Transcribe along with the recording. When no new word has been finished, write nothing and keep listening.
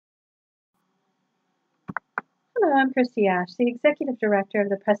Hello, I'm Christy Ash, the Executive Director of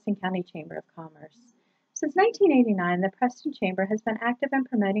the Preston County Chamber of Commerce. Since 1989, the Preston Chamber has been active in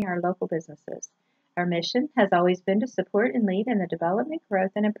promoting our local businesses. Our mission has always been to support and lead in the development, growth,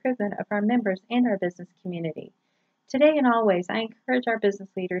 and improvement of our members and our business community. Today and always, I encourage our business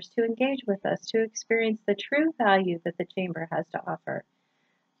leaders to engage with us to experience the true value that the Chamber has to offer.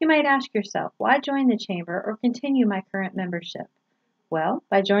 You might ask yourself, why join the Chamber or continue my current membership? Well,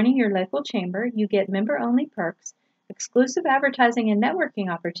 by joining your local chamber, you get member-only perks, exclusive advertising and networking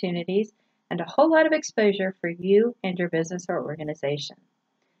opportunities, and a whole lot of exposure for you and your business or organization.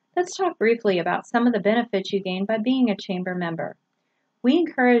 Let's talk briefly about some of the benefits you gain by being a chamber member. We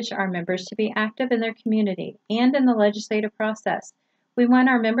encourage our members to be active in their community and in the legislative process. We want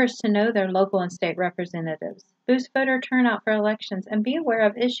our members to know their local and state representatives, boost voter turnout for elections, and be aware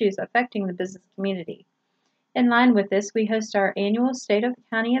of issues affecting the business community. In line with this, we host our annual State of the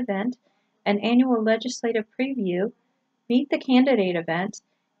County event, an annual legislative preview, Meet the Candidate event,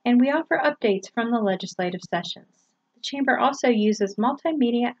 and we offer updates from the legislative sessions. The Chamber also uses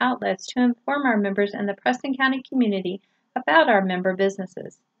multimedia outlets to inform our members and the Preston County community about our member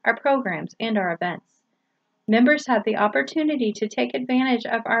businesses, our programs, and our events. Members have the opportunity to take advantage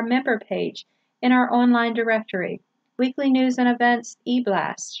of our member page in our online directory, weekly news and events,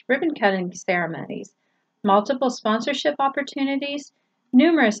 e-blasts, ribbon-cutting ceremonies, multiple sponsorship opportunities,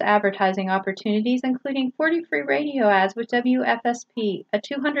 numerous advertising opportunities, including 40 free radio ads with WFSP, a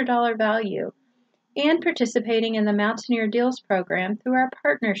 $200 value, and participating in the Mountaineer Deals program through our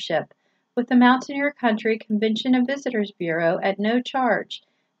partnership with the Mountaineer Country Convention and Visitors Bureau at no charge.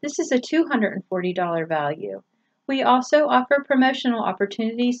 This is a $240 value. We also offer promotional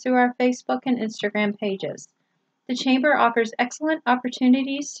opportunities through our Facebook and Instagram pages. The Chamber offers excellent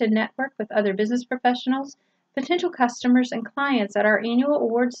opportunities to network with other business professionals, potential customers, and clients at our annual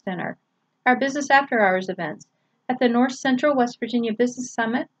awards dinner, our business after-hours events, at the North Central West Virginia Business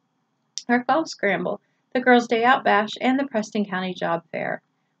Summit, our Golf Scramble, the Girls' Day Out Bash, and the Preston County Job Fair.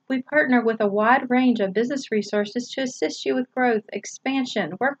 We partner with a wide range of business resources to assist you with growth,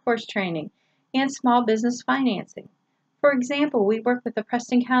 expansion, workforce training, and small business financing. For example, we work with the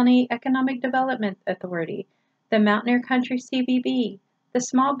Preston County Economic Development Authority, the Mountaineer Country CVB, the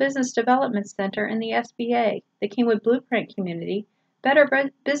Small Business Development Center and the SBA, the Kingwood Blueprint Community, Better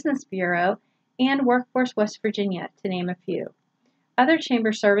Business Bureau, and Workforce West Virginia, to name a few. Other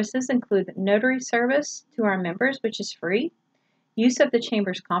Chamber services include notary service to our members, which is free, use of the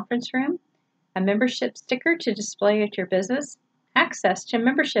Chamber's conference room, a membership sticker to display at your business, access to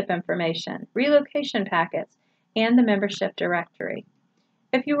membership information, relocation packets, and the membership directory.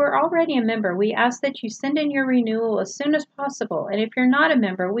 If you are already a member, we ask that you send in your renewal as soon as possible, and if you're not a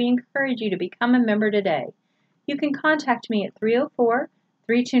member, we encourage you to become a member today. You can contact me at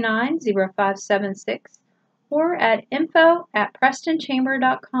 304-329-0576 or at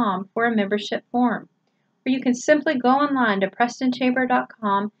info@prestonchamber.com for a membership form. Or you can simply go online to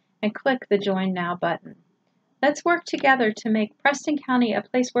prestonchamber.com and click the Join Now button. Let's work together to make Preston County a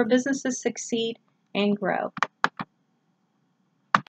place where businesses succeed and grow.